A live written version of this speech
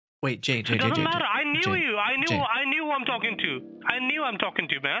Wait, Jay, It doesn't matter. I knew Jay, you. I knew who I'm talking to. I knew I'm talking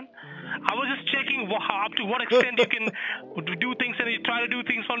to, man. I was just checking up to what extent you can do things and you try to do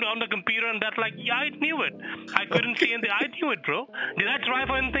things on the computer, and that's like, yeah, I knew it. I couldn't see anything. I knew it, bro. Did I try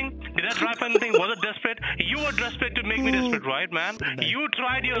for anything? Was it desperate? You were desperate to make me desperate, right, man? You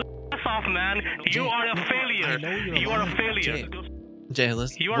tried your ass off, man. You are a failure. You are a failure. Jay, will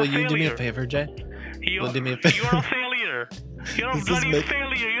you do me a favor, Jay? You are a failure. You're a bloody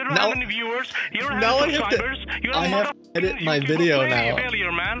failure. You don't have any viewers. You don't have any subscribers. I have to edit my video now.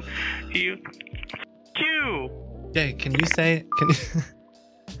 Failure, man. You. Jay, can you?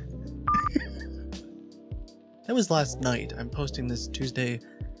 That was last night. I'm posting this Tuesday,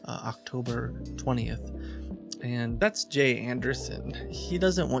 October 20th. And that's Jay Anderson. He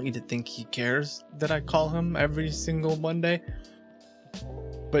doesn't want you to think he cares that I call him every single Monday.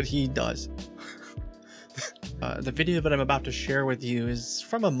 But he does. The video that I'm about to share with you is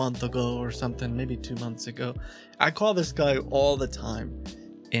from a month ago or something, maybe 2 months ago. I call this guy all the time,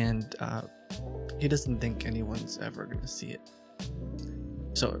 and he doesn't think anyone's ever gonna see it.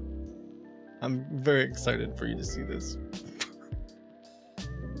 So, I'm very excited for you to see this.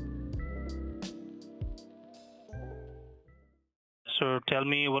 So tell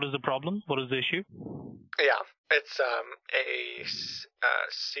me, what is the problem? What is the issue? Yeah, it's a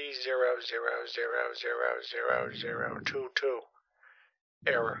C00000022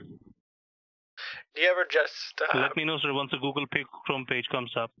 error. Do you ever just let me know, sir, once the Google Chrome page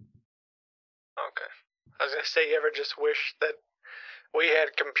comes up. Okay. I was gonna say, you ever just wish that we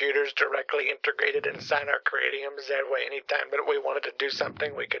had computers directly integrated inside our craniums? That way, anytime that we wanted to do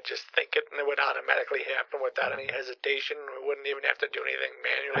something, we could just think it and it would automatically happen without any hesitation. We wouldn't even have to do anything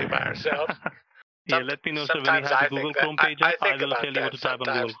manually by ourselves. Yeah, let me know, sir, when you have the Google Chrome page up, I will tell you what to type on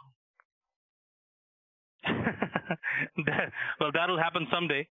Google. Well, that'll happen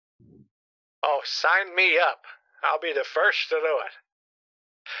someday. Oh, sign me up. I'll be the first to do it.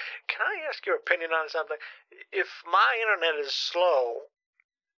 Can I ask your opinion on something? If my internet is slow,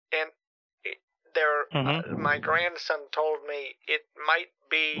 and my grandson told me it might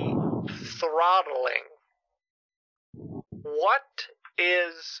be throttling. What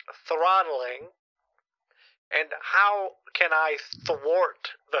is throttling, and how can I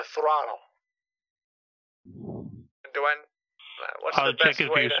thwart the throttle? I'll check it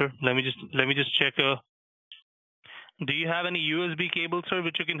for you, sir. Let me just check. Do you have any USB cable, sir,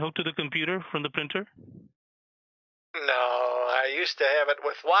 which you can hook to the computer from the printer? No, I used to have it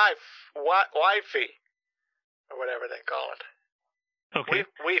with Wi-Fi, or whatever they call it. Okay.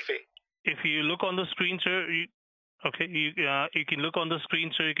 Wi-Fi. If you look on the screen, sir, you can look on the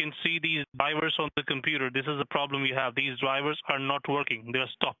screen, so you can see these drivers on the computer. This is the problem you have. These drivers are not working. They're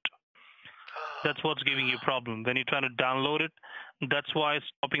stopped. That's what's giving you a problem. When you're trying to download it, that's why it's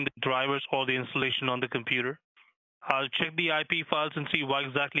stopping the drivers or the installation on the computer. I'll check the IP files and see why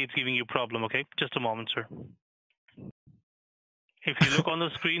exactly it's giving you a problem, okay? Just a moment, sir. If you look on the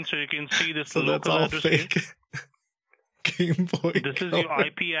screen, so you can see this local address fake. Game Boy This is your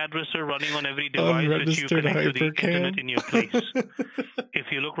IP address, sir, running on every device which you connect to the internet in your place.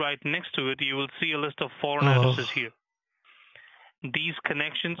 If you look right next to it, you will see a list of foreign addresses here. These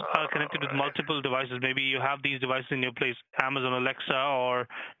connections are connected with multiple devices. Maybe you have these devices in your place, Amazon Alexa, or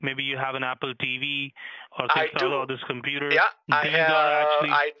maybe you have an Apple TV, or or this computer. Yeah,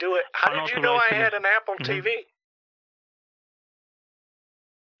 I do it. How did you know I had an Apple TV?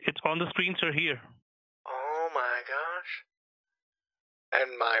 It's on the screen, sir, here. Oh my gosh.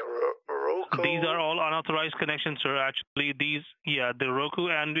 And my Roku. These are all unauthorized connections, sir. Actually, the Roku,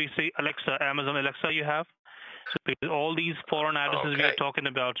 and we say Alexa, Amazon Alexa you have. So all these foreign addresses we are talking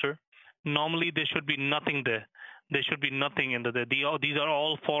about, sir, normally there should be nothing there. There should be nothing in there. These are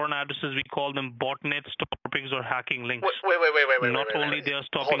all foreign addresses. We call them botnets, topics, or hacking links. Wait. Not only they are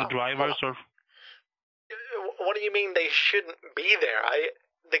stopping drivers or... What do you mean they shouldn't be there?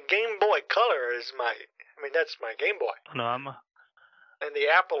 The Game Boy Color is that's my Game Boy. No, and the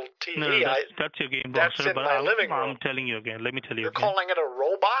Apple TV, no, that's your Game Boy, that's sir, in but my living room. I'm telling you again. Let me tell you You're again. calling it a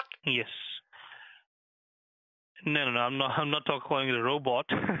robot? Yes. No, I'm not calling it a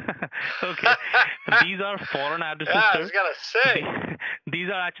robot. Okay. These are foreign addresses, sir. I was gonna say. These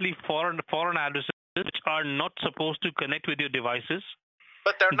are actually foreign addresses which are not supposed to connect with your devices.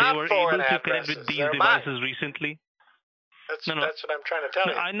 But they're not foreign addresses. They were able to connect with these devices recently. That's what I'm trying to tell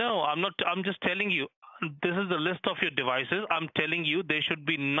you. I know. I'm just telling you. This is the list of your devices. I'm telling you there should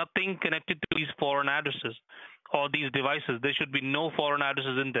be nothing connected to these foreign addresses or these devices. There should be no foreign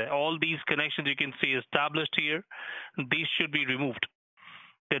addresses in there. All these connections you can see established here, these should be removed.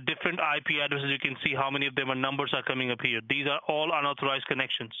 There are different IP addresses. You can see how many of them are numbers are coming up here. These are all unauthorized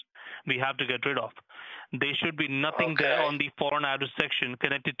connections. We have to get rid of. There should be nothing there on the foreign address section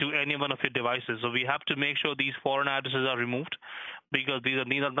connected to any one of your devices. So we have to make sure these foreign addresses are removed because these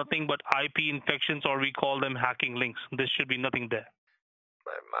are nothing but IP infections, or we call them hacking links. There should be nothing there.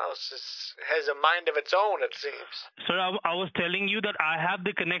 My mouse has a mind of its own, it seems. Sir, I was telling you that I have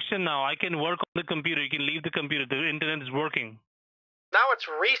the connection now. I can work on the computer. You can leave the computer. The internet is working. Now it's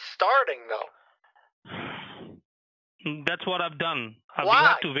restarting, though. That's what I've done. Why? We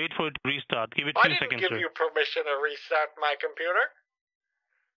have to wait for it to restart. Give it 2 seconds, I didn't give sir. you permission to restart my computer.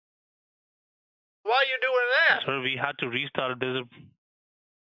 Why are you doing that? Sir, we had to restart it.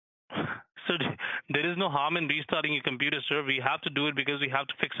 Sir, there is no harm in restarting your computer, sir. We have to do it because we have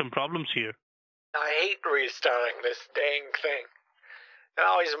to fix some problems here. I hate restarting this dang thing. It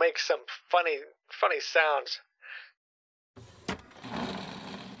always makes some funny sounds.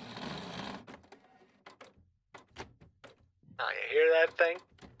 Now you hear that thing?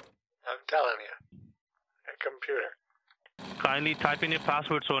 I'm telling you. A computer. Kindly type in your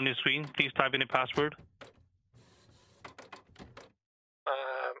password on your screen. Please type in your password.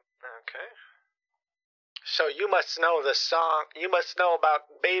 Okay. So you must know the song. You must know about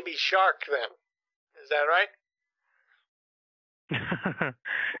Baby Shark then. Is that right?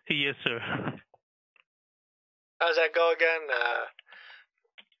 Yes, sir. How's that go again?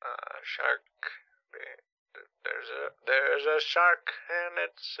 Shark. There's a shark and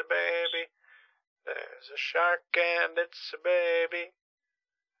it's a baby. There's a shark and it's a baby.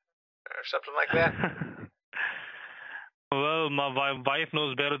 Or something like that. Well, my wife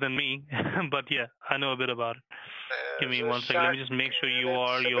knows better than me, but yeah, I know a bit about it. Give me 1 second. Let me just make sure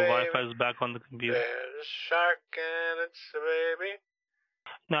your Wi-Fi is back on the computer. There's a shark and it's a baby.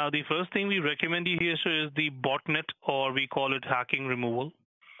 Now, the first thing we recommend you here, sir, is the botnet, or we call it hacking removal.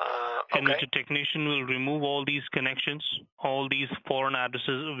 In which a technician will remove all these connections, all these foreign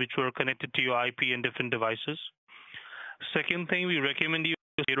addresses which were connected to your IP and different devices. Second thing, we recommend you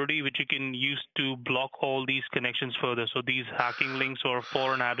security, which you can use to block all these connections further. So these hacking links or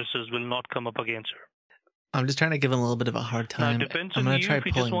foreign addresses will not come up again, sir. I'm just trying to give him a little bit of a hard time. Now, it depends I'm on gonna you. try If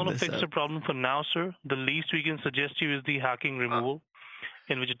you just pulling want to this fix up. the problem for now, sir, the least we can suggest you is the hacking removal,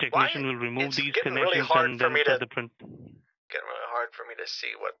 in which a technician will remove these connections and then set the print. Getting really hard for me to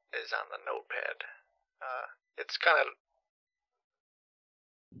see what is on the notepad. It's kind of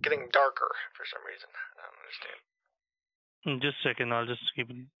getting darker for some reason. I don't understand. Just a second. I'll just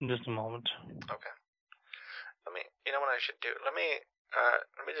give it just a moment. Okay. You know what I should do? Let me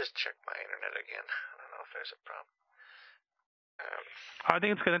just check my internet again. I don't know if there's a problem. I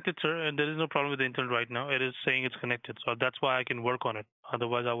think it's connected, sir, and there is no problem with the internet right now. It is saying it's connected, so that's why I can work on it.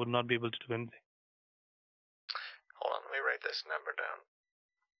 Otherwise, I would not be able to do anything. Hold on, let me write this number down.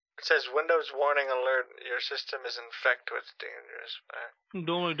 It says Windows warning alert. Your system is infected with dangerous.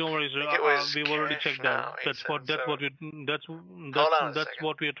 Don't worry, sir. We've already checked that. That's what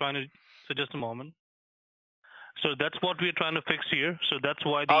we are trying to. So just a moment. So that's what we are trying to fix here. So that's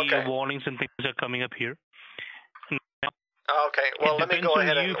why the warnings and things are coming up here. Okay. Well, let me go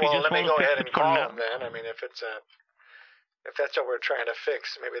ahead and call them then. I mean, if that's what we're trying to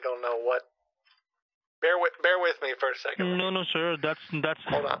fix, maybe they'll know what. Bear with me for a second. No, sir. That's.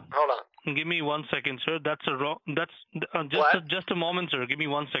 Hold on. Give me 1 second, sir. That's a wrong. That's just a moment, sir. Give me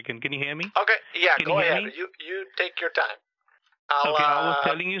 1 second. Can you hear me? Okay. Yeah. Go ahead. You take your time. I was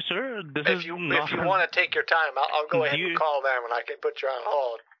telling you, sir. If you want to take your time, I'll go ahead and call them, and I can put you on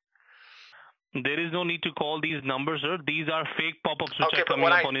hold. There is no need to call these numbers, sir. These are fake pop-ups which are coming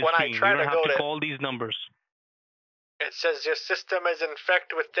up on your screen. You don't have to call these numbers. It says your system is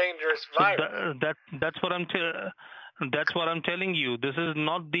infected with dangerous virus. That's what I'm telling you. This is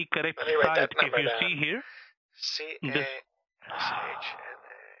not the correct site. If you see here, C-A-C-H-N-A.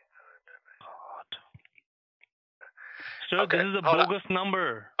 Sir, this is a bogus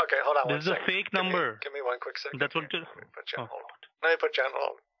number. Okay, hold on. This is a fake number. Give me 1 quick second. That's what. Let me put you on hold. Let me put you on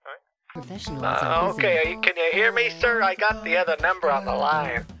hold. Okay, can you hear me, sir? I got the other number on the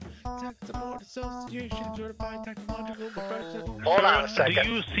line. Hold on a second.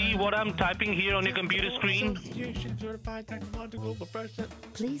 Do you see what I'm typing here on your computer screen?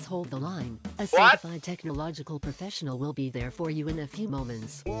 Please hold the line. A certified technological professional will be there for you in a few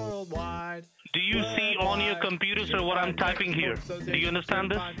moments. Worldwide. Do you see on your computer, sir, what I'm typing here? Do you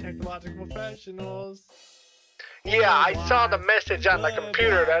understand this? Yeah, I saw the message on the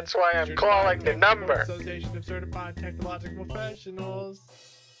computer. That's why I'm calling the number.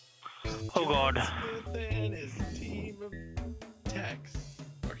 Oh God.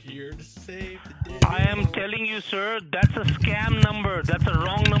 here to save the day. I am telling you, sir, that's a scam number. That's a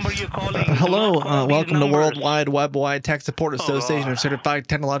wrong number you're calling. Do Hello, not call these welcome to numbers. Worldwide Web-Wide Tech Support Association of Certified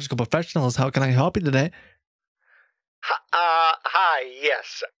Technological Professionals. How can I help you today? Hi,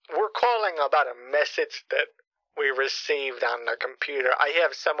 yes. We're calling about a message that we received on the computer. I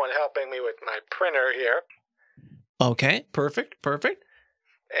have someone helping me with my printer here, Okay, perfect.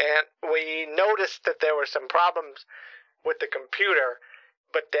 and we noticed that there were some problems with the computer,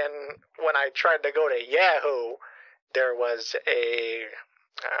 but then when I tried to go to Yahoo, there was a,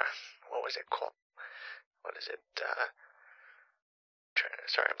 what was it called? What is it?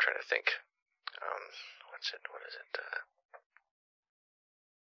 Sorry, I'm trying to think. What is it?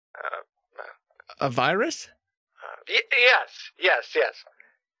 A virus? Yes.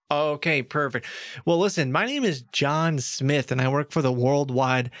 Okay, perfect. Well, listen, my name is John Smith, and I work for the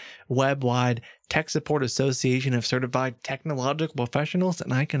Worldwide Web-Wide Tech Support Association of Certified Technological Professionals,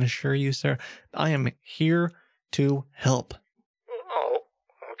 and I can assure you, sir, I am here to help. Oh,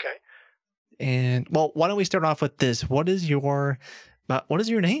 okay. And, well, why don't we start off with this? What is your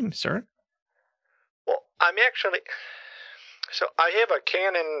name, sir? Well, I'm actually... So I have a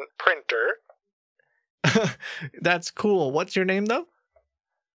Canon printer. That's cool. What's your name, though?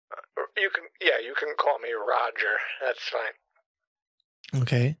 You can call me Roger. That's fine.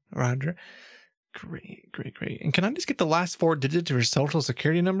 Okay, Roger. Great. And can I just get the last 4 digits of your social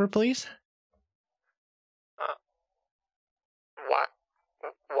security number, please?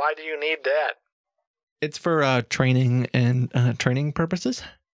 Why do you need that? It's for training and training purposes.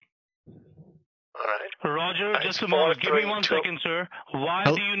 All right. Roger, just a moment. Give me 1 second, sir. Why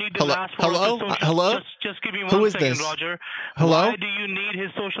do you need the last 4 hello? of the social? Hello? Just give me Who 1 is second, this? Roger. Hello? Why do you need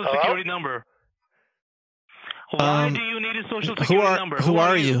his social security number? Why do you need his social security number? Who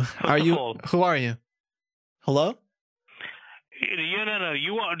are you? Who are you? Hello? No.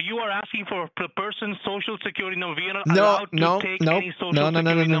 You are asking for a person's social security number. We are not No, allowed to take no, any social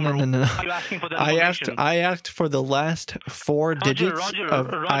security number. no. Why are you asking for that I information? asked for the last 4 digits.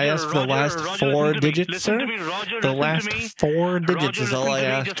 I asked for the last 4 digits, sir. Listen to me, Roger. The last 4 digits is all I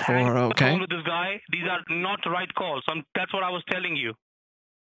asked for. Okay. With this guy, these are not the right calls. That's what I was telling you.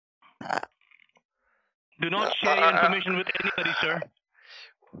 Do not share your information with anybody, sir.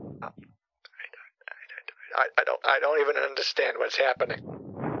 I don't even understand what's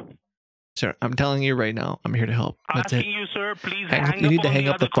happening. Sir, I'm telling you right now, I'm here to help. That's it. You, sir, please You need to hang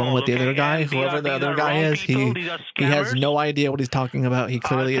up the phone with the other guy, whoever the other guy is. He has no idea what he's talking about. He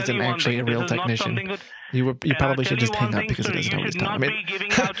clearly isn't actually a real technician. You probably should just hang up because he doesn't know what he's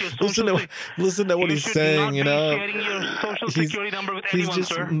talking about. Listen to what he's saying, you know. He's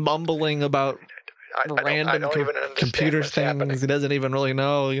just mumbling about random computer things. He doesn't even really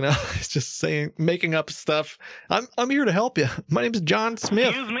know, you know. He's just making up stuff. I'm here to help you. My name is John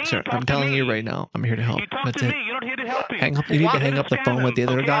Smith. Sir, I'm telling you right now, I'm here to help. That's it. You're not here to help me. You need to hang up the phone with the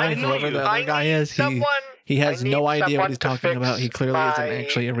other guy, whoever the other guy is. He has no idea what he's talking about. He clearly isn't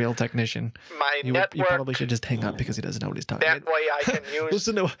actually a real technician. You probably should just hang up because he doesn't know what he's talking about. That way I can use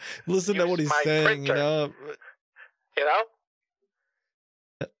listen to what he's saying, you know. You know?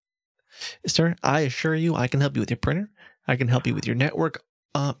 Sir, I assure you I can help you with your printer. I can help you with your network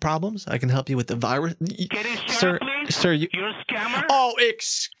problems. I can help you with the virus. Sir, you're a scammer? Oh,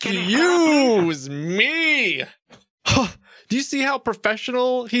 excuse me. Do you see how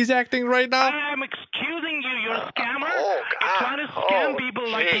professional he's acting right now? I am excusing you. You're a scammer. Oh, God. You're trying to scam people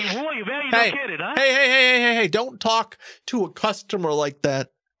like me. Who are you? Where are you located, huh? Hey, don't talk to a customer like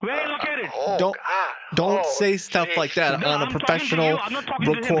that. Where are you located? Don't say stuff like that on a professional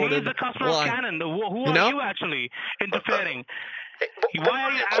recorded line. Who are you actually interfering? Why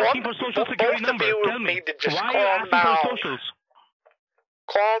are you asking for social security number? Tell me. Why are you asking for socials?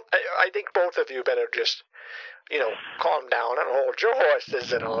 I think both of you better just, calm down and hold your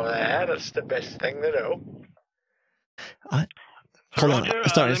horses and all that. That's the best thing to do. Hold on.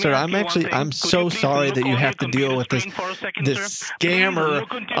 Sorry, sir. I'm so sorry that you have to deal with this scammer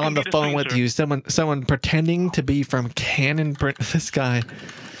on the phone with you. Someone pretending to be from Canon print. This guy.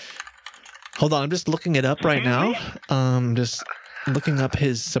 Hold on. I'm just looking it up right now. Just looking up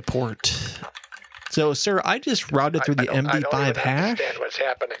his support. So, sir, I just routed through the MD5 hash,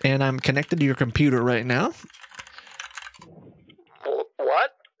 and I'm connected to your computer right now.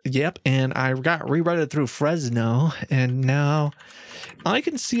 What? Yep, and I got rerouted through Fresno, and now I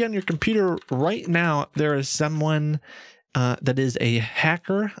can see on your computer right now there is someone that is a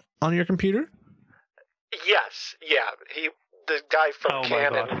hacker on your computer. Yes, yeah, the guy from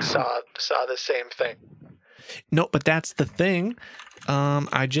Canon saw the same thing. No, but that's the thing.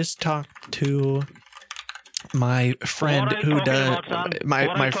 I just talked to my friend What are you who talking does about, son? What are my you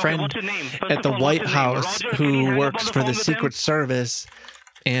talking- friend what's your name? First at of the all, what's White your name? House Roger, can you who hang up works on the for the phone with him? Secret Service,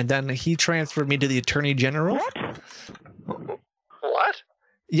 and then he transferred me to the Attorney General. What? What?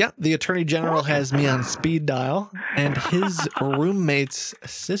 Yeah, the Attorney General has me on speed dial, and his roommate's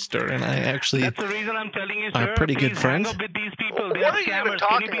sister and I actually That's the reason I'm telling you, are sir. pretty good please friends. hang up with these people. They What are are you even scammers. Can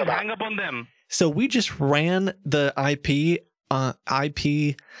talking you please about? hang up on them? So we just ran the IP. God,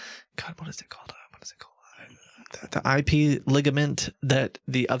 what is it called? What is it called? The IP ligament that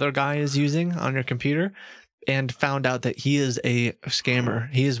the other guy is using on your computer, and found out that he is a scammer.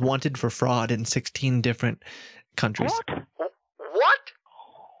 He is wanted for fraud in 16 different countries. What? What?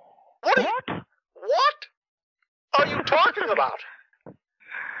 What? Are you, What? what are you talking about?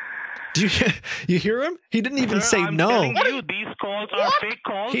 Do you hear him? He didn't even Sir, say I'm no. telling you, these calls are What? fake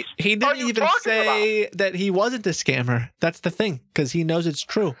calls. He are didn't you even talking say that he wasn't a scammer. That's the thing, because he knows it's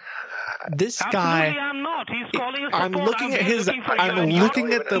true. This Absolutely, guy. I'm not. He's calling us I'm support. looking at here his. looking for you, I'm and you're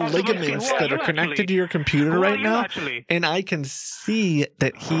looking at the Who are you ligaments Who are that you are connected actually? to your computer Who are right you now, actually? and I can see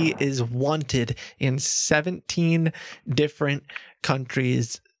that he is wanted in 17 different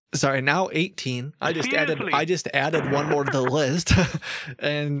countries. Sorry, now 18. I just Seriously? added one more to the list,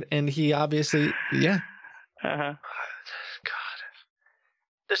 and he obviously Uh-huh. God,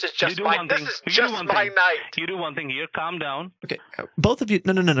 this is You just do my one this thing. is You do just one my thing. night. You do one thing here. Calm down. Okay, both of you.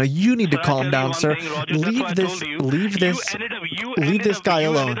 No. You need to Sir, I calm tell you down, one sir. thing, Roger, that's what I told you. Leave You this. ended up- you Leave ended this up- guy you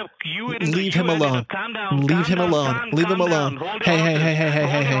alone. ended up- you ended- Leave you him ended alone. up- Calm down. Leave calm him down, alone. son, Leave him calm alone. down. Hold your Hey. horses.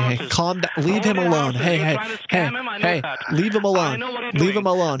 Hold your Hey. horses. Calm down. Leave Hold him your alone. horses. Hey. You're trying to scam him, I know that. Leave him I alone. know what you're Leave him doing.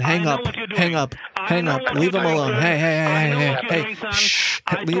 alone. Hang I up. know what you're doing. Hang up. I Hang know up. what Leave you're him doing, alone. sir. Hey. I know what you're Hey. doing, son. Shh.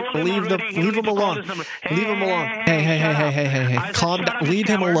 I told him Leave already. He him needs to call alone. this number. Leave him alone. Hey, Hey. shut up. I said Calm shut down. up, you Leave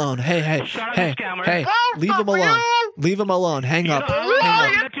him scammer. alone. Hey. Shut up, you scammer. Hey. Leave him alone. Leave him alone. Hang You up. know, I will Hang not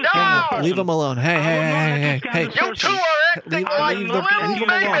up. let you Hang scam up. this Leave him person. alone. I will not let Hey. you scam this You person. two are acting like leave little him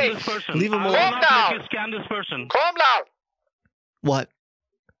alone. babies. Leave him I will alone. not let you scam this person. Calm down. What?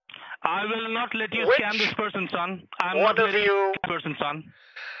 I will not let you Which scam this person, son. I'm one not of letting you- you scam this person, son.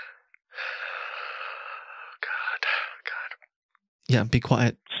 God. Yeah. Be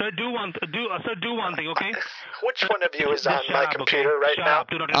quiet. Sir, do one thing, okay? Which one of you is Just on shut my up, computer okay? right Shut now? up.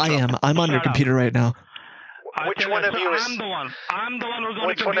 Do not I interrupt. am. I'm on your Shut up. computer right now. I Which tell one of sir, you is? I'm the one. I'm the one who's on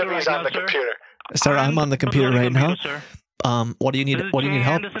Which the one computer of you is right on now, the sir. computer? Sir, I'm on the computer right now. Sir. What do you need? This is What do you need Jay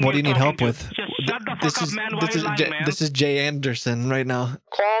help? Anderson What do you you're need help talking with? to. Just shut the fuck up, man. Why are you lying, man? This is Jay Anderson right now.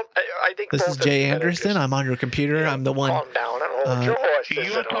 Calm. I think This both is of you Jay better Anderson. just I'm on your computer. I'm the one. Calm down and hold your horses You're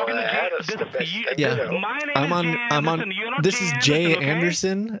and all talking to that. Jay. That's the best thing Yeah. to do. My name I'm is on. Jay I'm on. Anderson. You're not This is Jay okay?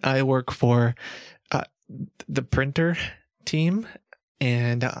 Anderson. I work for the printer team,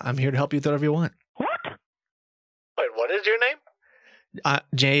 and I'm here to help you with whatever you want. What? Wait, what is your name?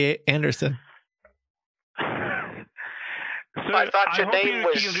 Jay Anderson. Sir, I thought your hope name you-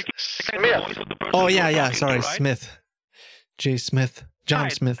 was you recognize the Smith. voice of the person Oh you yeah, are yeah. talking Sorry, to, right? Smith. Jay Smith. John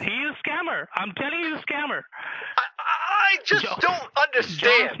Right. Smith. He is a scammer. I'm telling you, he's a scammer. I just John- don't John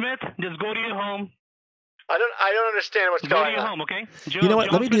understand. Smith, just go to your home. I don't understand what's Go to going your on. home, okay? You know what?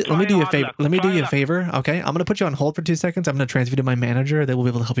 John Let me do Smith, you a try favor. luck. Let me do Try you a luck. favor. Okay, I'm gonna put you on hold for 2 seconds. I'm gonna transfer you to my manager. They will be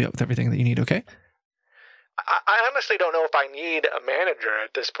able to help you out with everything that you need. Okay? I honestly don't know if I need a manager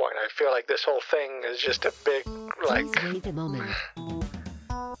at this point. I feel like this whole thing is just a big, like, Please wait a moment.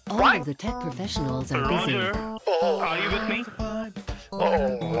 All What? of the tech professionals are busy. Roger, oh, are you with me?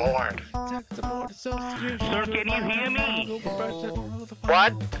 oh Lord. Sir, can you hear me?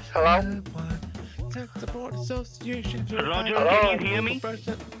 What? Hello? Roger, Hello? can you hear me?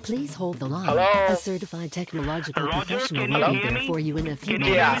 Please hold the line. Hello? A certified technological Roger, professional can will you be hear there me? for you in a few Can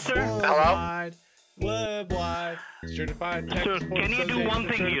you moments. hear me, Yeah. sir? Hello? Worldwide certified. Sir, can you do one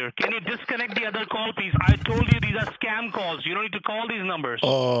thing here? Can you disconnect the other call, please? I told you these are scam calls. You don't need to call these numbers.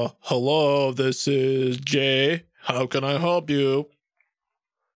 Hello. This is Jay. How can I help you?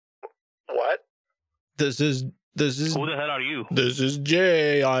 What? This is Who the hell are you? This is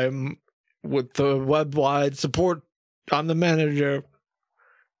Jay. I'm with the web-wide support. I'm the manager.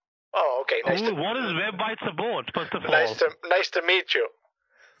 Oh, okay. What is web-wide support, first of all? Nice to meet you.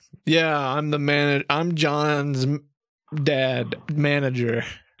 Yeah, I'm the manager. I'm John's dad, manager.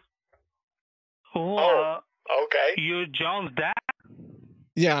 Oh, Okay. you're John's dad?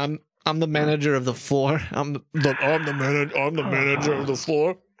 Yeah, I'm the manager of the floor. I'm the manager of the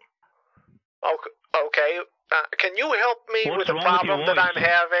floor. Okay. Can you help me What's with a wrong with your problem that I'm voice?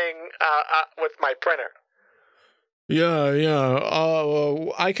 having with my printer? Yeah.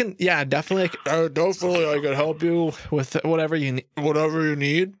 I can. Yeah, definitely. Definitely, I can help you with whatever you need.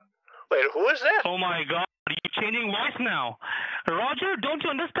 Wait, who is that? Oh my god. Are you changing voice now? Roger, don't you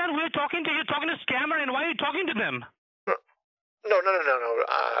understand who you're talking to? You're talking to scammer, and why are you talking to them? No.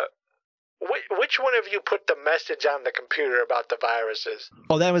 Which one of you put the message on the computer about the viruses?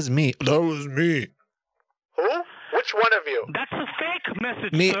 Oh, that was me. That was me. Who? Which one of you? That's a fake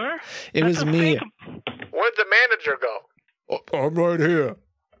message, Me. sir. It was me. Where'd the manager go? Oh, I'm right here.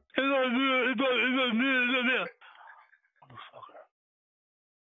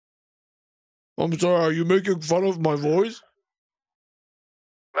 I'm sorry, are you making fun of my voice?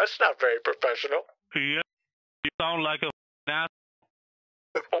 That's not very professional. Yeah, you sound like a ass.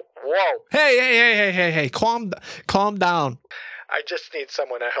 Whoa. Hey, calm down. I just need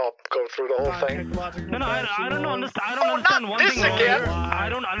someone to help go through the whole thing. No, I don't understand. I don't Oh, understand not one this thing. again. I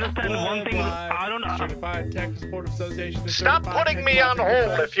don't understand one thing. I don't. Certified Tech Support Association. Stop putting me on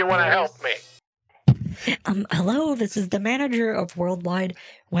hold if you want to help me. Hello, this is the manager of Worldwide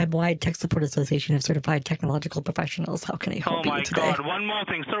Web-Wide Tech Support Association of Certified Technological Professionals. How can I Oh help my you today? God! One more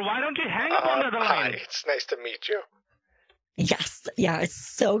thing, sir. Why don't you hang up on the other Hi, line? it's nice to meet you. Yes, yeah, it's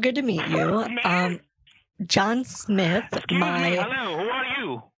so good to meet you. John Smith, Excuse me. Hello. Who are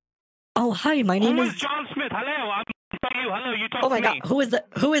you? Oh, hi, my name Who is... is John Smith? Hello. I'm talking to you. Hello. You talk Oh my to God, me.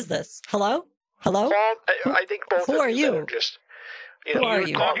 who is this? Hello? Hello? I think both Who of are you you? better just, Who are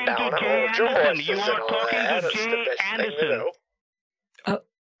you? calm Talking down to and Jay hold your Anderson. horses You and are all talking to that. It's the Jay best thing to Anderson. do.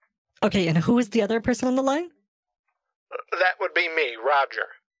 Okay, and who is the other person on the line? That would be me, Roger.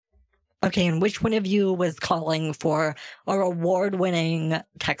 Okay, and which one of you was calling for our award-winning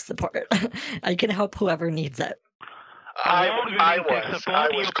tech support? I can help whoever needs it. I Award-winning tech was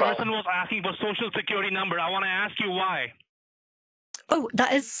support. Your calling. person was asking for social security number. I want to ask you why. Oh,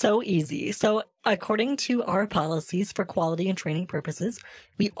 that is so easy. So, according to our policies for quality and training purposes,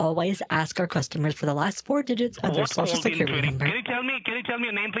 we always ask our customers for the last 4 digits of their What's social quality and security training? number. Can you tell me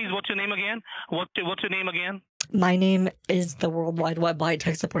your name, please? What's your name again? What's your name again? My name is the Worldwide Web-Wide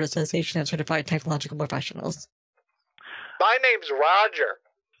Tech Support Association of Certified Technological Professionals. My name's Roger.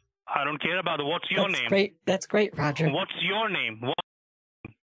 I don't care about it. What's your name? Great. That's great, Roger. What's your name?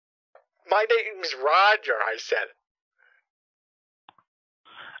 My name's Roger, I said.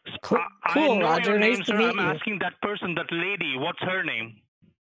 Cool, I cool know Roger. your Nice name, to sir. meet I'm you. asking that person, that lady. What's her name?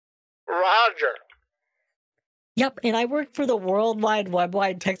 Roger. Yep, and I work for the Worldwide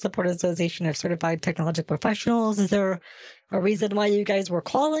Web-Wide Tech Support Association of Certified Technological Professionals. Is there a reason why you guys were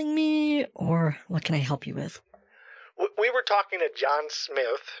calling me, or what can I help you with? We were talking to John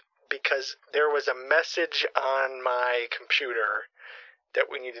Smith because there was a message on my computer that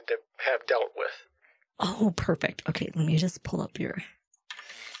we needed to have dealt with. Oh, perfect. Okay, let me just pull up your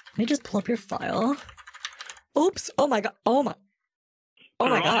file. Oops. Oh my god. Oh my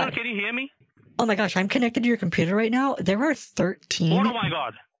Roger, god. can you hear me? Oh my gosh, I'm connected to your computer right now. There are 13. Oh my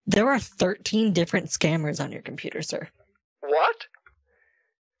God. There are 13 different scammers on your computer, sir. What?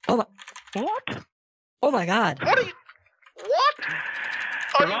 What? Oh my god. What are you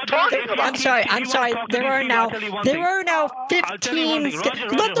Roger, talking if you- about? I'm sorry. if you wanna talk to There these are people, now I'll tell you one thing. now I'll tell you one 15. thing. Roger,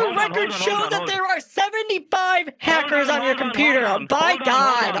 Let the hold on, record hold on, show hold on, that hold on. there are 75 hackers on your computer. By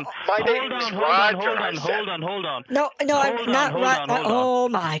God. My name's Roger, I said. Hold on. No, I'm Hold not on, right. hold on. Oh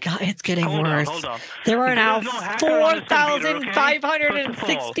my God, it's getting Hold worse. on. There are There now is no hacker on this computer, okay?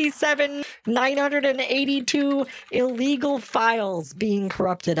 4,567, 982 illegal files being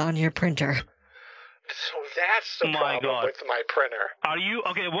corrupted on your printer. So that's the My problem God. with my printer. Are you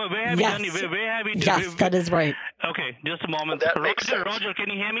okay? Where have Yes. you done? Where have you? Yes, that is right. Okay, just a moment. That makes sense. Roger, can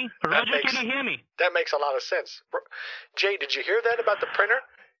you hear me? That Roger, makes- can you hear me? That makes a lot of sense. Jay, did you hear that about the printer?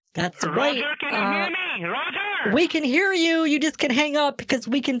 That's right. Roger, can you hear me? Roger. We can hear you. You just can hang up because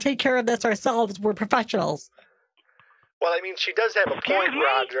we can take care of this ourselves. We're professionals. Well, I mean, she does have a Excuse point, me?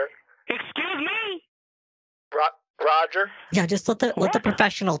 Roger. Excuse me. Roger? Yeah, just let the What?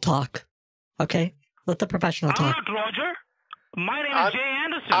 professional talk. Okay? Let the professional I'm talk. not Roger. My name I'm- is Jay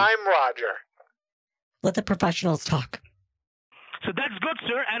Anderson. I'm Roger. Let the professionals talk. So that's good,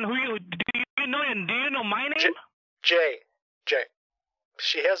 sir. And do you know my name? Jay.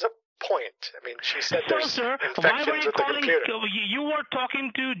 She has a point. I mean, she said So, there's sir, why were infections you with the calling? computer. You were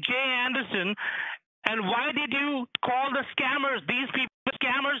talking to Jay Anderson, and why did you call the scammers? These people,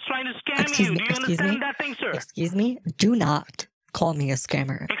 scammers, trying to scam Excuse you. me, Do you excuse understand me? that thing, sir? Excuse me? Do not call me a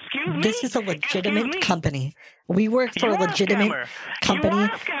scammer. Excuse me. This is a Excuse legitimate me? company. We work for You a are legitimate scammer. company, You are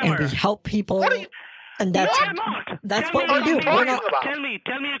a and we scammer. help people. What are you- And No, that's I'm not. that's Tell what me we your do. company's We're name. not. about? Tell me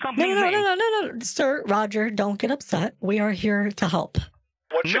your No, company's no, name. no, no, no, no, sir, Roger, don't get upset. We are here to help.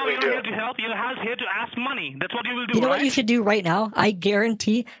 What should No, we you're do? not here to help. You're here to ask money. That's what you will do, You know right? what you should do right now? I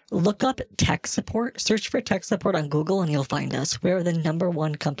guarantee, look up tech support, search for tech support on Google, and you'll find us. We're the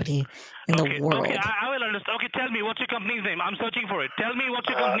 #1 company in the world. Okay, I will understand. Okay, tell me, what's your company's name? I'm searching for it. Tell me what's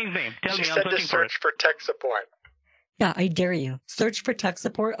your company's name. Tell She me, I'm said to searching for it. search for tech support. Yeah, I dare you. Search for tech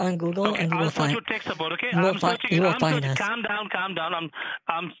support on Google, Okay, and you I'll will search find. for tech support, okay? You will I'm searching. you will I'm find searching. us. Calm down.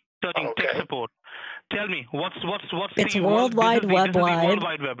 I'm searching tech Okay. support. Tell me, what's It's the World Wide business name? Web This is the Wide. World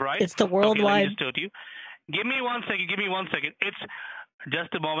Wide Web, right? It's the Okay, let me worldwide. just search you. Give me 1 second. It's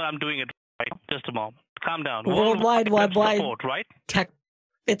just a moment. I'm doing it right. Just a moment. Calm down. Worldwide Web Wide support, right? Tech.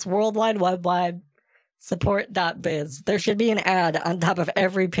 It's Worldwide Web Wide support.biz. There should be an ad on top of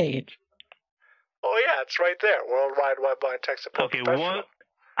every page. Oh yeah, it's right there. World Wide Web Tech Support Okay, Professional. well,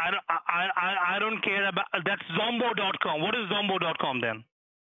 I don't care about that's Zombo.com. What is Zombo.com then?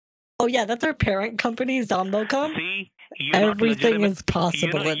 Oh yeah, that's our parent company, Zombocom. See, you're not Everything legitimate. is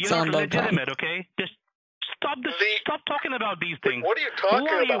possible at You're not Zombocom. legitimate, okay? Just stop stop talking about these things. What are you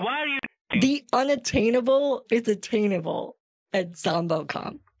talking about? Why are you? The unattainable is attainable at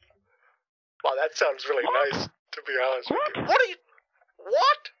Zombocom. Wow, that sounds really nice, to be honest with you.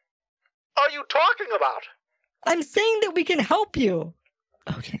 What? What are you talking about? I'm saying that we can help you.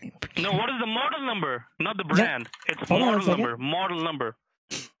 Okay. No, what is the model number? Not the brand. It's Hold on a model second. number. Model number.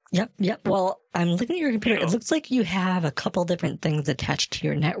 Yep. Well, I'm looking at your computer. Yeah. It looks like you have a couple different things attached to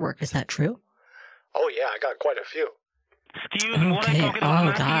your network. Is that true? Oh yeah, I got quite a few. Excuse me, what I'm Okay. talking about. Oh, I'm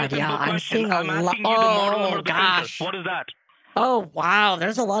asking you a God, simple yeah, I'm question. seeing a I'm lot- asking you the model Oh, number of the gosh. printer. What is that? Oh wow,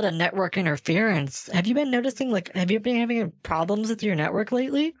 there's a lot of network interference. Have you been noticing? Have you been having problems with your network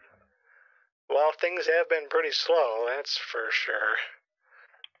lately? Well, things have been pretty slow, that's for sure.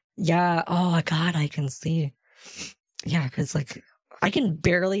 Yeah. Oh God, I can see. Yeah, because I can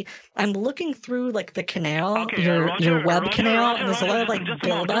barely. I'm looking through the canal, Okay, your Roger, web Roger, canal, Roger, and there's a lot of Roger, just a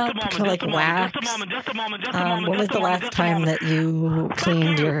build moment, up just a to moment, wax. Just a moment. When was the last time that you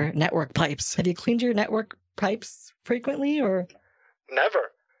cleaned your network pipes? Have you cleaned your network pipes frequently, or?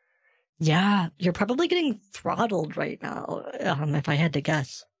 Never. Yeah, you're probably getting throttled right now. If I had to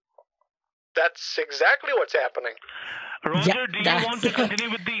guess. That's exactly what's happening. Roger, Yeah, do you that's- want to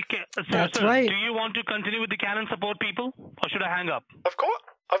continue with the That's sir, right. Do you want to continue with the Canon support people, or should I hang up? Of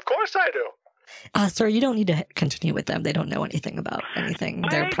course I do. Sir, you don't need to continue with them. They don't know anything about anything. Why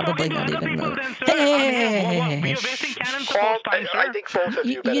are They're you probably talking to not other even. people then, sir? Hey, You're wasting Canon Paul, support time, sir. I think both of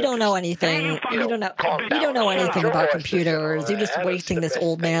you You better don't know just- anything. Hey, You don't know. calm You down. don't know Sure, anything your about voice is, computers. You're just that's wasting the this best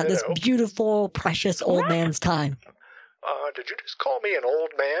old thing man, to this do. beautiful, precious old man's time. Did you just call me an old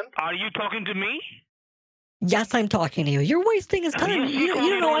man? Are you talking to me? Yes, I'm talking to you. You're wasting his time. Yes, You call me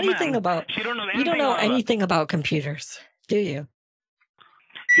don't an know old anything man. about. She don't know You don't anything know about that. anything about computers, do you?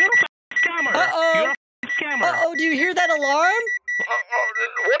 You're a scammer. Uh-oh. You're a scammer. Oh, do you hear that alarm?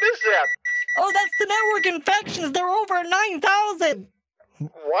 What is that? Oh, that's the network infections. They're over 9,000.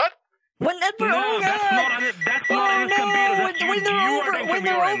 What? Whenever, No, oh that's God. not on it. That's not on his computer. That's when you they're are over doing when from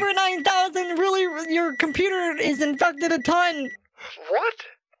they're your end. over 9,000, really your computer is infected a ton. What?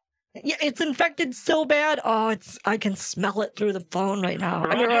 Yeah, it's infected so bad. Oh, I can smell it through the phone right now.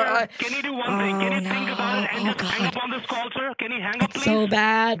 Roger, can you do one thing? Can you Oh, think about it and no. just Oh, hang God. up on this call, sir? Can you hang up, It's please? so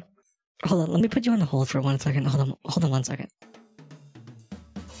bad. Hold on, let me put you on the hold for 1 second. Hold on 1 second.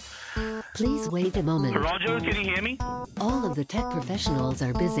 Please wait a moment. Roger, can you hear me? All of the tech professionals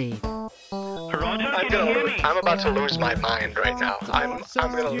are busy. Roger, can you hear me? I'm about to lose my mind right now. I'm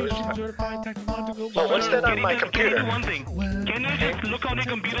gonna lose my. Oh, what's that on my Can you computer? do one thing? Can you just look on your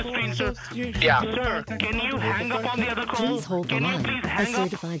computer screen, sir? Yeah. Sir, can you hang up on the other call? Please hold the Can you line. please A hang up?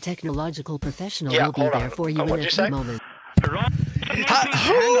 certified technological professional Yeah, will be hold there on. for you Oh, in what'd a you few say? moments. Roger, can you please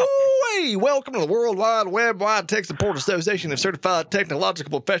hang up? Hey, welcome to the Worldwide Web Wide Tech Support Association of Certified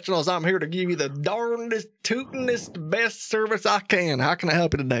Technological Professionals. I'm here to give you the darndest, tootinest, best service I can. How can I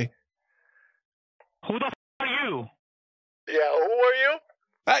help you today? Who the f*** are you? Yeah, who are you?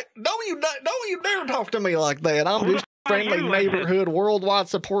 Hey, don't you dare talk to me like that. I'm Who just the f*** are friendly you? I said. neighborhood worldwide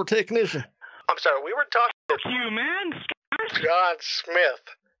support technician. I'm sorry, we were talking Fuck you, man. to John Smith.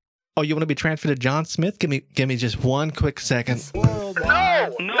 Oh, you want to be transferred to John Smith? Give me just 1 quick second. No! No,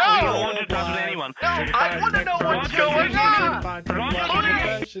 we don't want to talk to anyone. No, I want to know what's going on!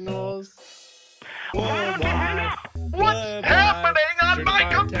 Professionals. Why don't you hang up? What's happening on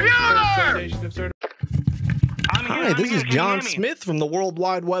my computer? I'm here, Hi, I'm this here. is Can you John hear me? Smith from the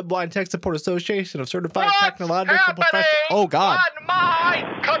Worldwide Web Wide Tech Support Association of Certified What's Technological happening Professionals. Oh, God. on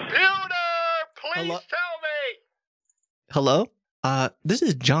my computer? Please Hello? tell me. Hello? This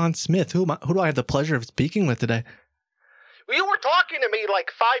is John Smith. Who do I have the pleasure of speaking with today? You were talking to me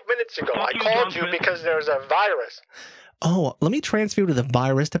like 5 minutes ago. Fuck I you, called John you Smith. because there's a virus. Oh, let me transfer you to the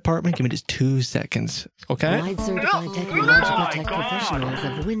virus department. Give me just 2 seconds, okay? Wide certified No, technological no, tech my God.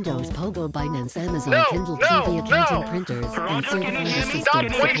 professionals of Windows, Pogo, Binance, Amazon, No, Kindle, no, TV, accounting, no. printers, and Roger, can certified you hear me? assistants Stop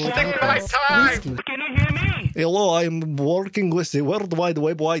support wasting help my desk, time. rescue, Can you hear me? Hello, I'm working with the World Wide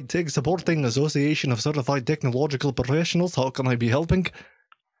Wide Tech Supporting Association of Certified Technological Professionals. How can I be helping?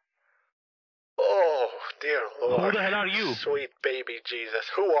 Oh, dear Lord. Who the hell are you? Sweet baby Jesus.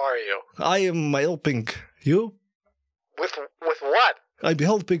 Who are you? I am helping you. With what? I'm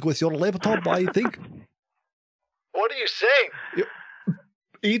helping with your laptop, I think. What are you saying?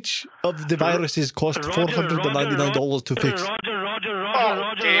 Each of the viruses cost $499 to fix. Oh,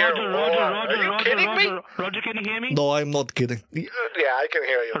 dear Lord. Are you kidding me? Roger, can you hear me? No, I'm not kidding. Yeah, I can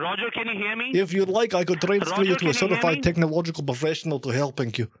hear you. Roger, can you hear me? If you'd like, I could transfer you Roger, to a can you hear certified me? technological professional to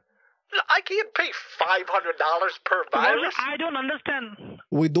helping you. I can't pay $500 per Roger, virus. I don't understand.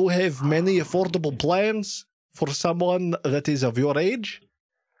 We do have many affordable plans for someone that is of your age.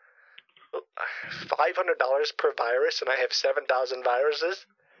 $500 per virus, and I have 7,000 viruses?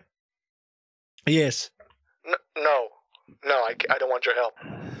 Yes. No, I don't want your help.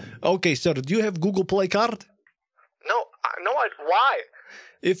 Okay, sir, do you have Google Play card? No, why?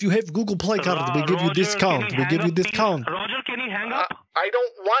 If you have Google Play card, we give you Roger, discount. can We hang give you up, please? discount. Roger, can you hang up? I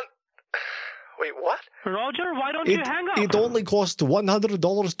don't want. Wait, what? Roger, why don't you hang up? It only costs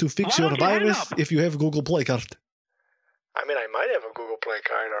 $100 to fix Why your don't you hang virus up? if you have Google Play card. I mean, I might have a Google Play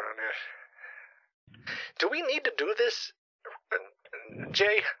card on it. Do we need to do this?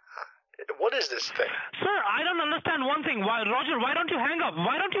 Jay, what is this thing? Sir, I don't understand one thing. Why, Roger, why don't you hang up?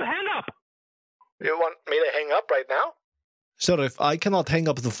 Why don't you hang up? You want me to hang up right now? Sir, if I cannot hang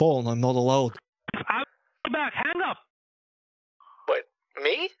up the phone, I'm not allowed. I'll be back. Hang up. But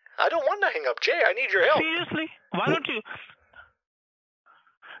me? I don't want to hang up. Jay, I need your help. Seriously? Why don't you?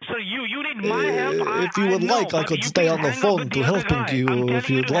 Sir, you need my help. If you would know, like, I but could you stay please on the hang up phone with to the other helping guy. you. I'm telling If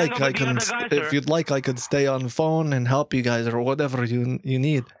you you'd to hang like, up I with the can. other guy, sir. If you'd like, I could stay on the phone and help you guys or whatever you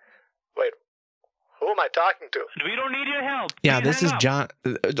need. Wait, who am I talking to? We don't need your help. Yeah, Please this hang is up. John.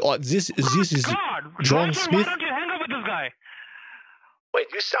 This is God, John Roger, Smith. Why don't you hang up with this guy? Wait,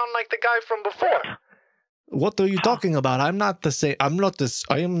 you sound like the guy from before. What are you talking about? I'm not the same. I'm not this.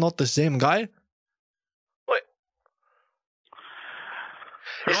 I am not the same guy. Wait.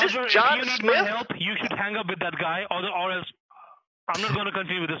 Is this Roger, John if you need Smith? my help, you should hang up with that guy, or else I'm not going to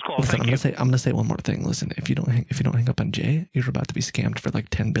continue with this call. Listen, Thank you. I'm gonna say one more thing. Listen, if you don't hang up on Jay, you're about to be scammed for like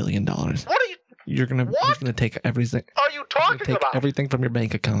 $10 billion. What are you He's What? gonna take everything. are you He's gonna talking take about? everything from your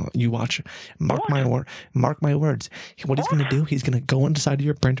bank account. You watch. Mark my words. What he's gonna do? He's gonna go inside of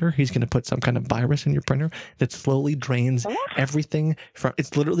your printer. He's gonna put some kind of virus in your printer that slowly drains everything from.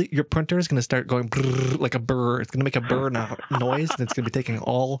 It's literally your printer is gonna start going brrr, like a burr. It's gonna make a burr noise, and it's gonna be taking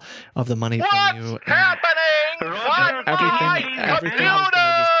all of the money What's from you. happening? Roger, Everything My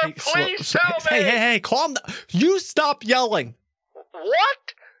computer! Please tell me. Hey, calm down. You stop yelling.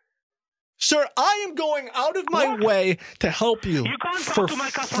 What? Sir, I am going out of my way to help you, You can't for talk to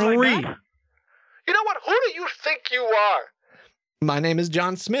my customer free. like that. You know what? Who do you think you are? My name is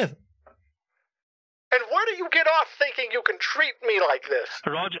John Smith. And where do you get off thinking you can treat me like this?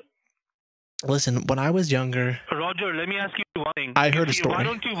 Roger, Listen, when I was younger, Roger, let me ask you one thing. I heard a story. Why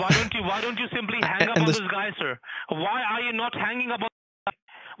don't you simply hang up and on this- this guy, sir? Why are you not hanging up on this guy?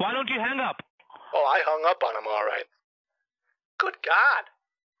 Why don't you hang up? Oh, I hung up on him all right. Good God.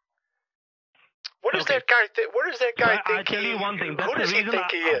 What does Okay. that guy think? Where does that guy Sir, think I tell you one thing. That's Who does the he reason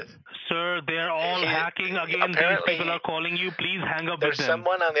think he is? Sir, they're all He- hacking again. These apparently people are calling you. Please hang up There's with them.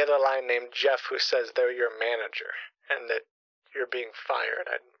 someone on the other line named Jeff who says they're your manager and that you're being fired.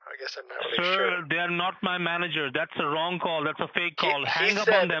 I guess I'm not really Sir, sure. they are not my manager. That's a wrong call. That's a fake call. He Hang up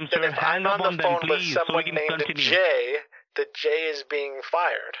said on them, that sir. if Hang I'm up on on the them, phone with please, so we someone can named continue. Jay, that Jay is being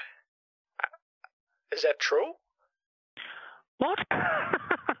fired. Is that true? What?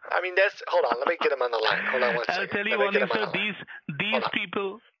 I mean, that's. Hold on, let me get him on the line. Hold on one I'll second. tell you Let me one get thing, him on sir. the line. These Hold on.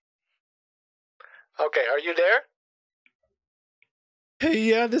 people. Okay, are you there? hey,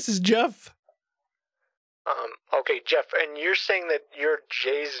 yeah, this is Jeff. Okay, Jeff, and you're saying that you're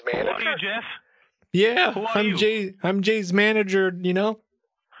Jay's Who manager? are you, Jeff? Yeah, Who are I'm you? Jay. I'm Jay's manager. You know.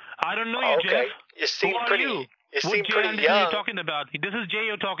 I don't know you, Okay, Jeff. you seem Who are pretty. you? You What seem Jay pretty Anderson are you young. talking about? This is Jay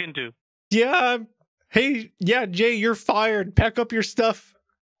you're talking to. Yeah. Hey, yeah, Jay, you're fired. Pack up your stuff.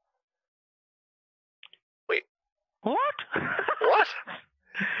 What? What?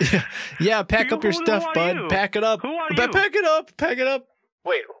 Yeah, pack You- up your who stuff, are bud. you? Pack it up. Who are But you? pack it up. Pack it up.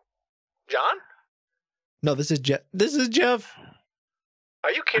 Wait, John? No, this is Jeff. This is Jeff.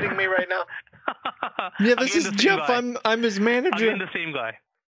 Are you kidding me right now? Yeah, this Again, is the same Jeff. guy. I'm his manager. Again, the same guy.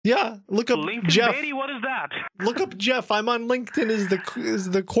 Yeah, look up LinkedIn Jeff. Beatty, what is that? Look up Jeff. I'm on LinkedIn as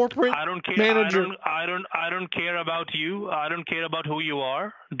the corporate I don't care. manager. I don't care about you. I don't care about who you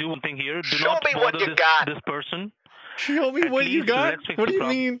are. Do one thing here. Do Show not me what bother you got. this person. Show me At what you least got. let's fix What do the you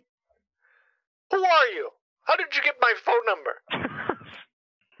problem. mean? Who are you? How did you get my phone number?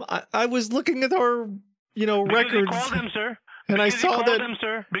 I was looking at our, Because records, you called them, sir. and I Because you saw called that them,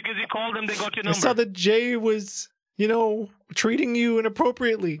 sir. Because you called them, they got your I number. saw that Jay was, treating you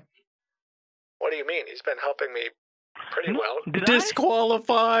inappropriately. What do you mean? He's been helping me pretty well. Did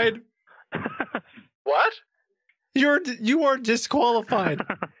Disqualified. What? You are disqualified,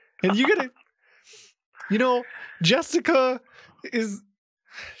 and you gotta, Jessica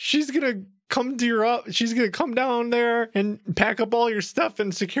she's gonna come to your up. She's gonna come down there and pack up all your stuff,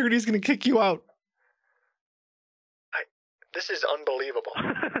 and security's gonna kick you out. This is unbelievable.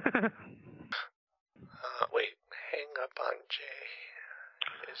 Wait, hang up on Jay.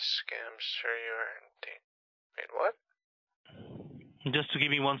 His scam, sir, Wait, what? Just to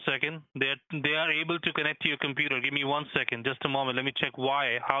give me 1 second. They are able to connect to your computer. Give me 1 second. Just a moment. Let me check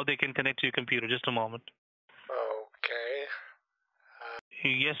how they can connect to your computer. Just a moment. Okay.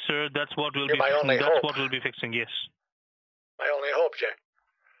 Yes, sir. That's what we'll You're be my fixing. only That's hope. what we'll be fixing. Yes. My only hope, Jay. I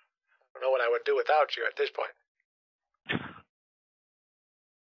don't know what I would do without you at this point.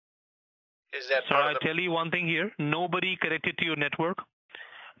 Is that Sir, part I of the... tell you one thing here. Nobody connected to your network.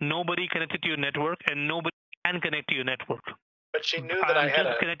 Nobody connected to your network, and nobody can connect to your network. But she knew that I had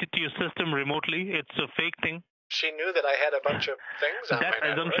just connected to your system remotely. It's a fake thing. She knew that I had a bunch of things on That's my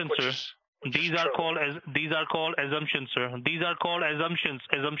network, assumption, which sir. is These are called assumptions, sir. These are called assumptions,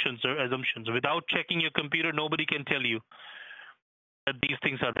 sir. Assumptions. Without checking your computer, nobody can tell you that these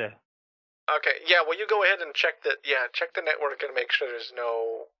things are there. Okay, yeah, well, you go ahead and check the network and make sure there's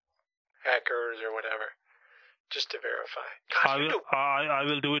no hackers or whatever, just to verify. Gosh, I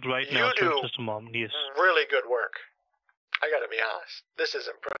will do it right now, sir. Just a moment, yes. Really good work. I gotta be honest. This is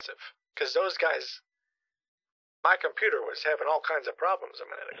impressive. Because those guys, my computer was having all kinds of problems a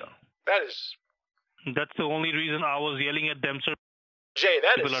minute ago. That's the only reason I was yelling at them, sir. Jay,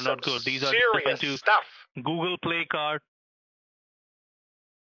 that People is are not good. These are serious to stuff. Google Play card.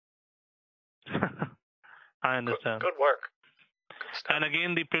 I understand. Good work. And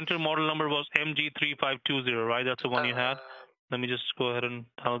again, the printer model number was MG3520, right? That's the one you had. Let me just go ahead and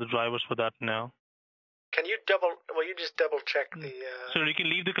tell the drivers for that now. Can you just double check the... So you can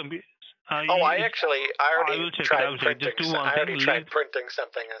leave the computer. I already tried printing. Just do one I already thing. tried printing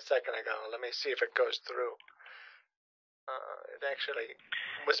something a second ago. Let me see if it goes through. It actually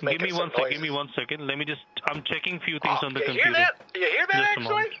was making some noises. Give me 1 second. Let me just... I'm checking few things on the you computer. Hear that? You hear that, Just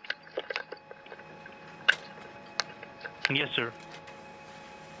actually? Yes, sir.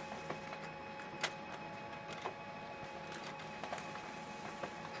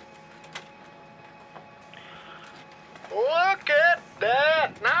 Look at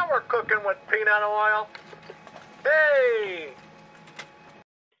that! Now we're cooking with peanut oil. Hey!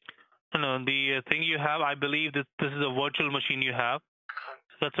 No, the thing you have, I believe that this is a virtual machine you have.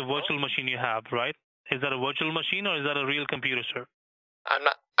 That's a virtual machine you have, right? Is that a virtual machine or is that a real computer, sir?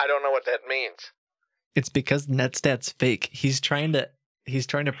 I don't know what that means. It's because NetStat's fake. He's trying to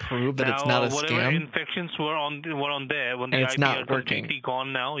prove that it's not a whatever scam. infections were on there when And the it's IP not are working. completely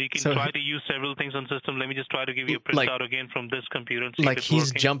gone now. You can So try to use several things on system. Let me just try to give you a printout again from this computer and see Like if it's he's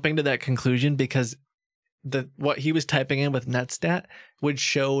working. jumping to that conclusion because what he was typing in with NetStat would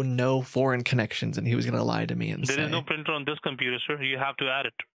show no foreign connections, and he was going to lie to me and There say is no printer on this computer, sir. You have to add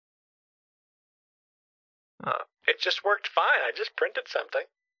it. It just worked fine. I just printed something.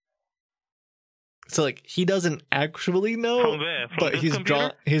 So like he doesn't actually know, From where? From but this he's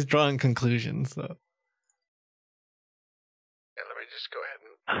computer? drawing conclusions. So Yeah, let me just go ahead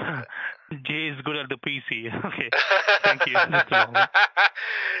and... Jay is good at the PC. Okay. Thank you. Just a moment.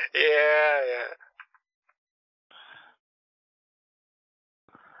 Yeah.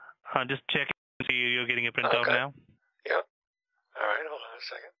 Just check and see you're getting a printout Okay. now. Yep. All right, hold on a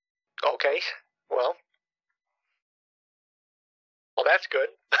second. Okay, well, that's good.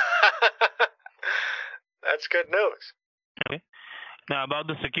 That's good news. Okay. Now about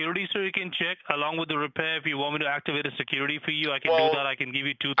the security, sir, you can check along with the repair. If you want me to activate a security for you, I can do that. I can give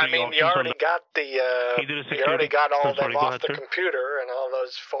you 2-3 I mean, options. you already got you already got all them go off ahead, the sir. computer and all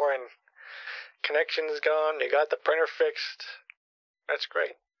those foreign connections gone. You got the printer fixed. That's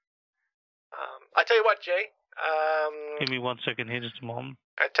great. I tell you what, Jay. Give me 1 second here, just a moment.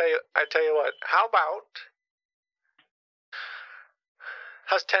 I tell you what. How about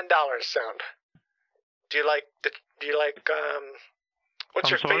how's $10 sound? Do you like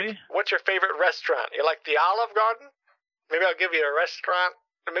what's I'm sorry? what's your favorite restaurant? You like the Olive Garden? Maybe I'll give you a restaurant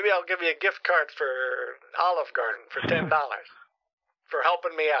Maybe I'll give you a gift card for Olive Garden for $10 for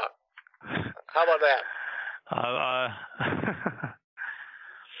helping me out. How about that?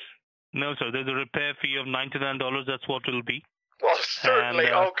 No, sir. There's a repair fee of $99. That's what it'll be. Well, certainly.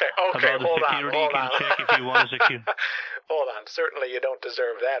 And, Okay. About the Hold security, on. you can check if you want to secure. Hold on. Certainly, you don't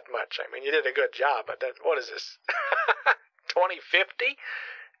deserve that much. I mean, you did a good job, but what is this? 2050?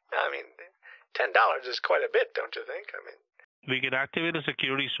 I mean, $10 is quite a bit, don't you think? I mean. We can activate the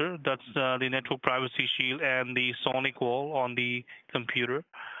security, sir. That's the network privacy shield and the sonic wall on the computer,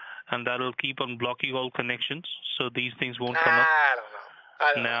 and that'll keep on blocking all connections, so these things won't come up.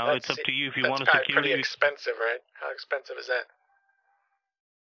 I don't know. Now it's up to you if you want a That's security. pretty expensive, right? How expensive is that?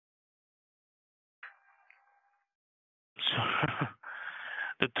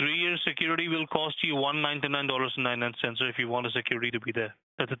 The 3-year security will cost you $199.99, sir, if you want a security to be there.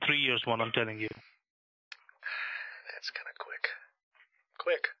 That's a 3 years one, I'm telling you. That's kind of quick.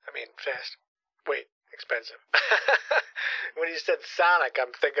 Fast. Wait, expensive. When you said Sonic,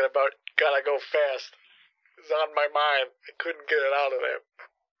 I'm thinking about gotta go fast. It's on my mind. I couldn't get it out of there.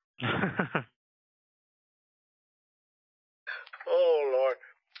 Oh, Lord.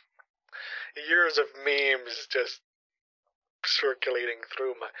 Years of memes just circulating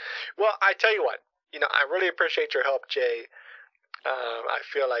through my... Well, I tell you what. I really appreciate your help, Jay. I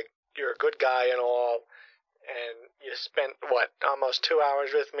feel like you're a good guy and all. And you spent, almost 2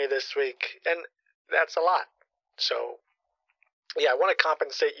 hours with me this week. And that's a lot. So, yeah, I want to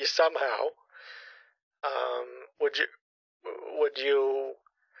compensate you somehow. Would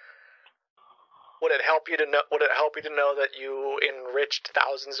it help you to know that you enriched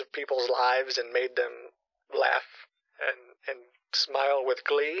thousands of people's lives and made them laugh and smile with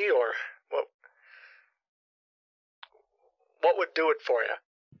glee, or what would do it for you?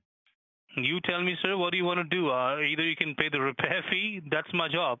 You tell me, sir, what do you want to do? Either you can pay the repair fee, that's my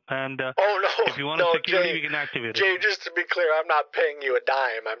job, and if you want a security, Jay, we can activate it. Jay, just to be clear, I'm not paying you a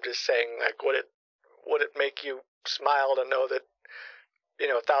dime. I'm just saying, would it make you smile to know that,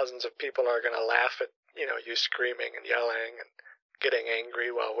 thousands of people are going to laugh at, you screaming and yelling and getting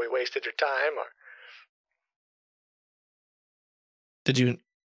angry while we wasted your time? Or Did you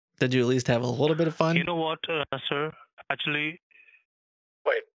at least have a little bit of fun? You know what, sir? Actually,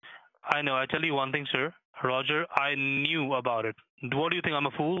 wait. I know. I tell you one thing, sir. Roger, I knew about it. What do you think? I'm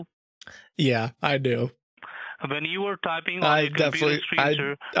a fool? Yeah, I do. When you were typing on your computer screen,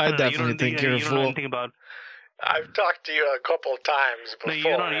 sir, I definitely think you're a you don't fool. know anything about. I've talked to you a couple of times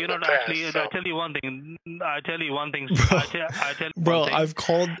before. No, you're not actually. So. I tell you one thing. Bro, I've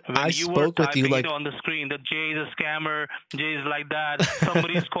called. I spoke with you like on the screen that Jay is a scammer. Jay is like that.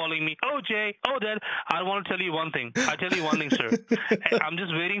 Somebody's calling me. Oh, Jay. Oh, Dad. I want to tell you one thing. I tell you one thing, sir. I'm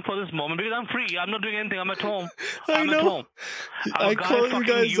just waiting for this moment because I'm free. I'm not doing anything. I'm at home. I know. At home. I call you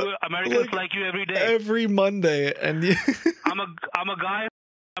guys Americans like you every day. Every Monday, and I'm a guy.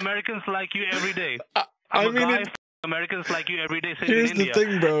 Americans like you every day. Americans like you every day. Here's the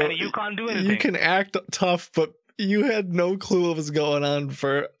thing, bro. And you can't do anything. You can act tough, but you had no clue what was going on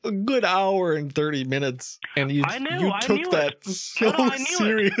for a good hour and 30 minutes, and you took that so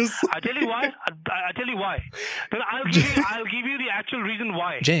serious. I tell you why. I tell you why. I'll give you the actual reason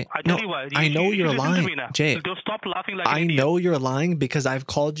why. Jay, I tell you why. I know you're lying. Jay, don't stop laughing like I know you're lying because I've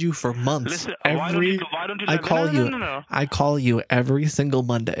called you for months. Listen, why don't you I call you every single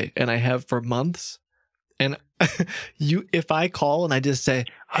Monday, and I have for months. And if I call and I just say,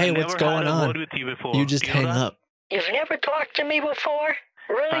 "Hey, what's going on?" You just hang up. You've never talked to me before,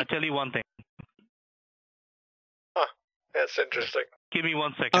 really? I'll tell you one thing. Huh? That's interesting. Give me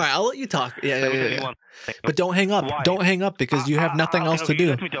 1 second. All right, I'll let you talk. Yeah. But don't hang up. Why? Don't hang up because you have nothing else to do.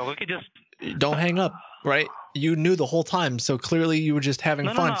 Let me talk. Okay, just don't hang up. Right? You knew the whole time, so clearly you were just having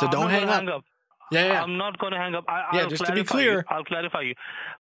fun. So don't hang up. Yeah. I'm not going to hang up. Just to be clear. I'll clarify you.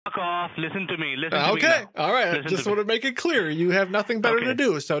 Fuck off. Listen to me. Okay. All right. I just want to make it clear. You have nothing better to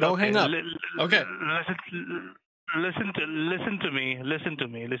do, so don't hang up. Okay. Listen to me.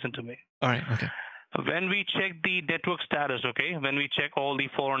 All right. Okay. When we check the network status, okay, when we check all the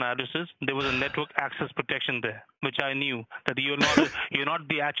foreign addresses, there was a network access protection there, which I knew that you're not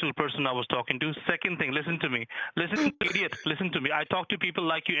the actual person I was talking to. Second thing, listen to me. Listen, idiot, listen to me. I talk to people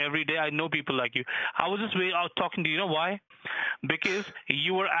like you every day. I know people like you. I was just out talking to you. You know why? Because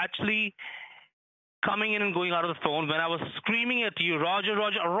you were actually coming in and going out of the phone when I was screaming at you, Roger,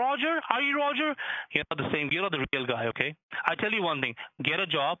 are you Roger? You're not the same. You're not the real guy, okay? I tell you one thing. Get a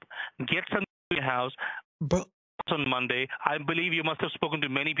job. Get some your house, bro. On Monday, I believe you must have spoken to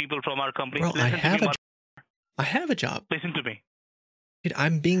many people from our company. Bro, I have a job. Listen to me. Dude,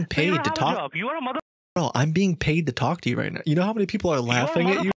 I'm being paid to talk. You are a mother. Bro, I'm being paid to talk to you right now. You know how many people are laughing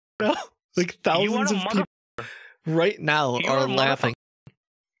at you right now? Like thousands of people right now are laughing.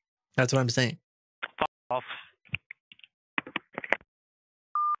 That's what I'm saying. Fuck off.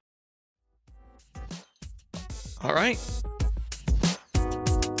 All right.